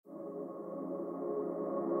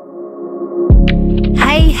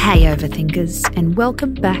Hey Overthinkers, and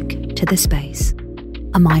welcome back to The Space,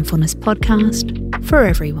 a mindfulness podcast for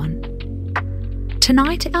everyone.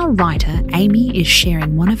 Tonight, our writer Amy is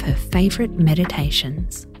sharing one of her favourite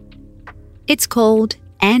meditations. It's called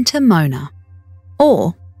Antimona,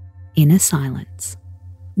 or Inner Silence.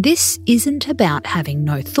 This isn't about having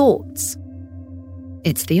no thoughts.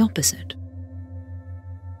 It's the opposite.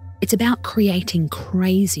 It's about creating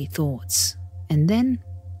crazy thoughts and then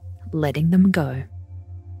letting them go.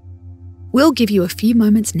 We'll give you a few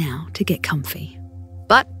moments now to get comfy,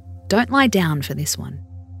 but don't lie down for this one.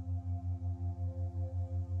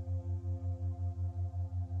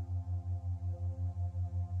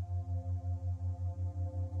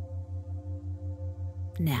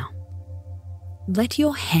 Now, let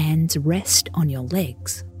your hands rest on your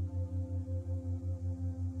legs.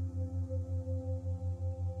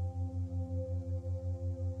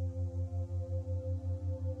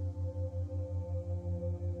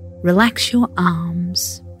 Relax your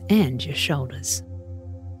arms and your shoulders.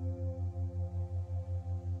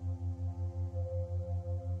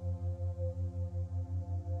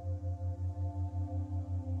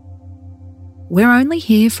 We're only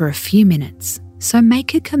here for a few minutes, so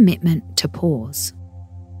make a commitment to pause.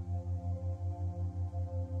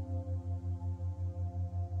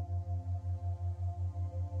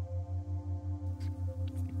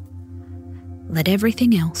 Let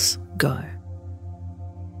everything else go.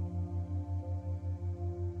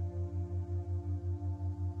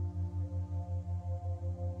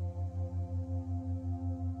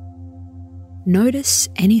 Notice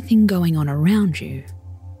anything going on around you,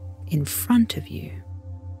 in front of you.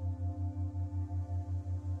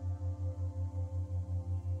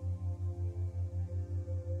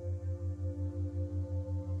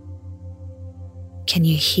 Can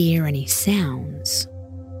you hear any sounds?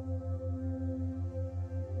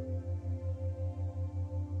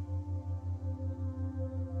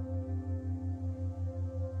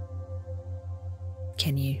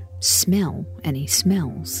 Can you smell any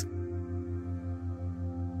smells?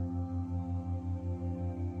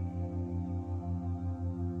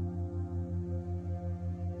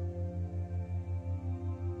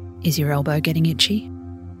 Is your elbow getting itchy?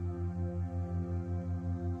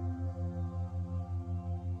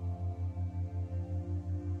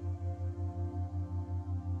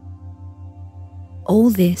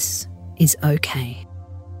 All this is okay.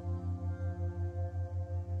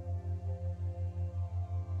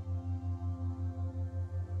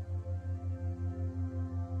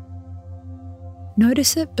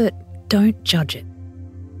 Notice it, but don't judge it.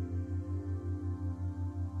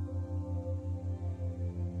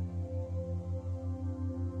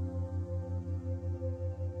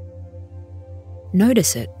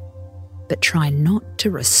 Notice it, but try not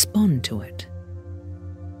to respond to it.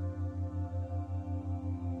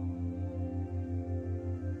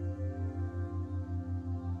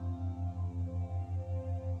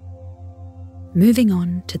 Moving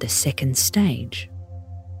on to the second stage.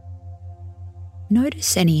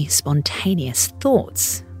 Notice any spontaneous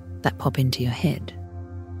thoughts that pop into your head.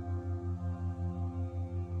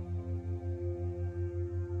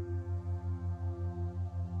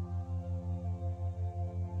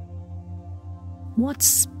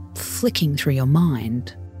 What's flicking through your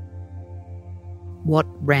mind? What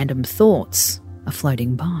random thoughts are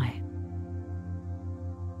floating by?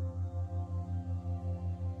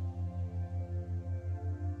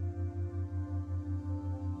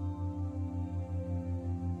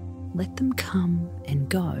 Let them come and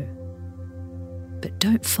go, but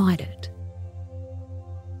don't fight it.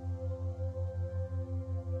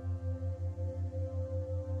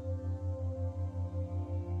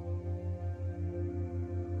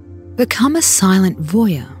 Become a silent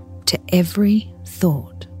voyeur to every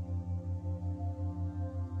thought.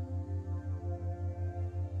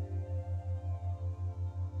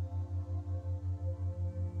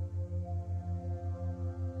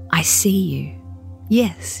 I see you.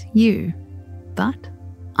 Yes, you. But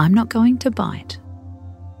I'm not going to bite.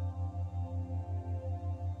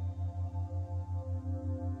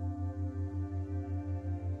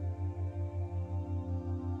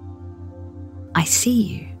 I see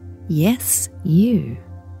you. Yes, you.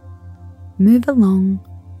 Move along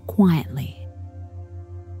quietly.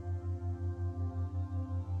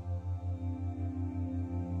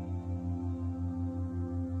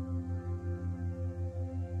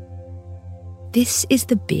 This is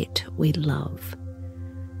the bit we love,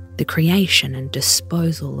 the creation and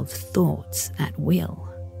disposal of thoughts at will.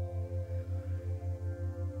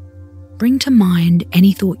 Bring to mind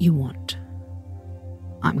any thought you want.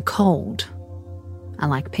 I'm cold. I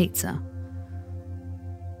like pizza.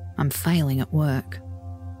 I'm failing at work.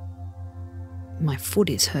 My foot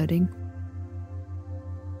is hurting.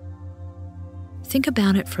 Think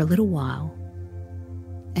about it for a little while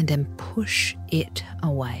and then push it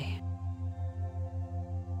away.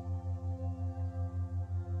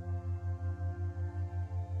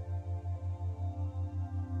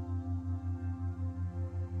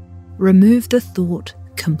 Remove the thought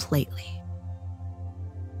completely.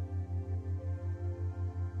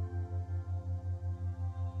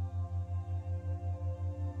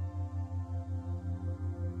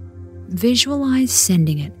 Visualize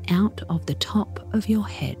sending it out of the top of your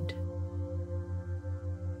head.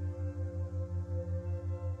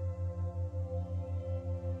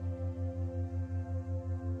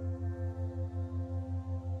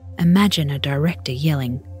 Imagine a director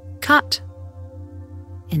yelling, "Cut!"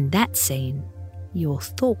 In that scene, your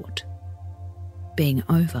thought being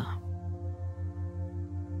over.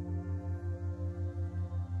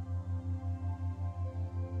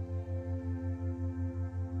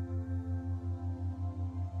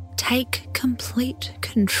 Take complete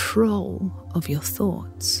control of your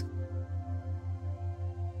thoughts.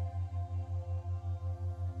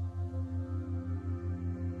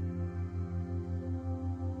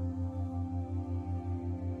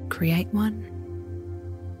 Create one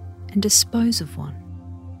and dispose of one.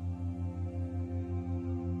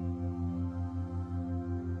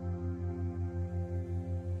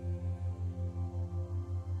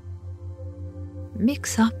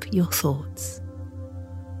 Mix up your thoughts.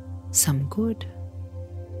 Some good,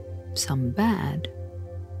 some bad,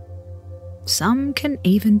 some can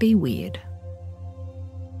even be weird.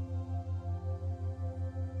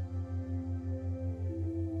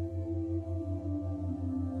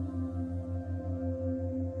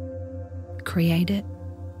 Create it,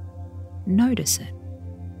 notice it,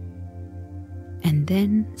 and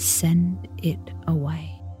then send it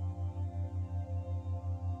away.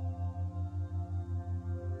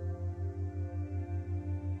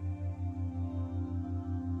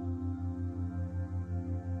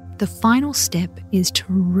 The final step is to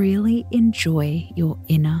really enjoy your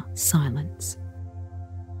inner silence.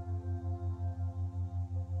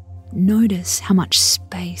 Notice how much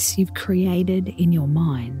space you've created in your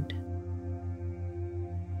mind.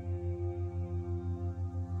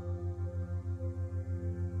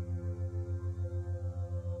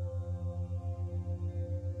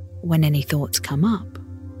 When any thoughts come up,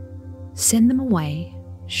 send them away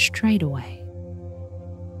straight away.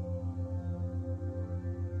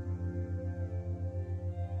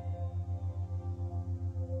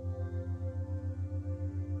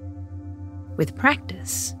 With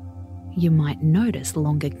practice, you might notice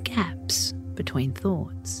longer gaps between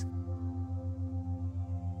thoughts.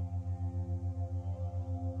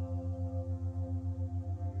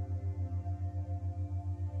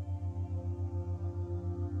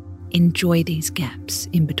 Enjoy these gaps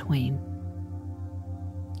in between.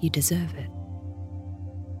 You deserve it.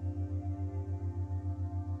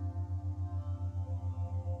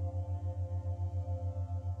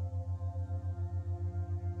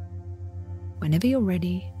 Whenever you're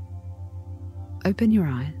ready, open your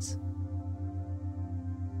eyes.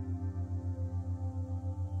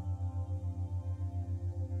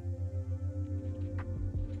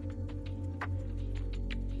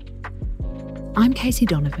 I'm Casey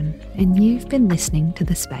Donovan, and you've been listening to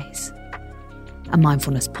The Space, a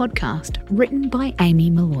mindfulness podcast written by Amy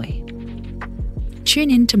Molloy. Tune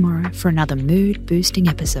in tomorrow for another mood-boosting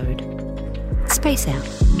episode. Space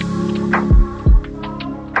out.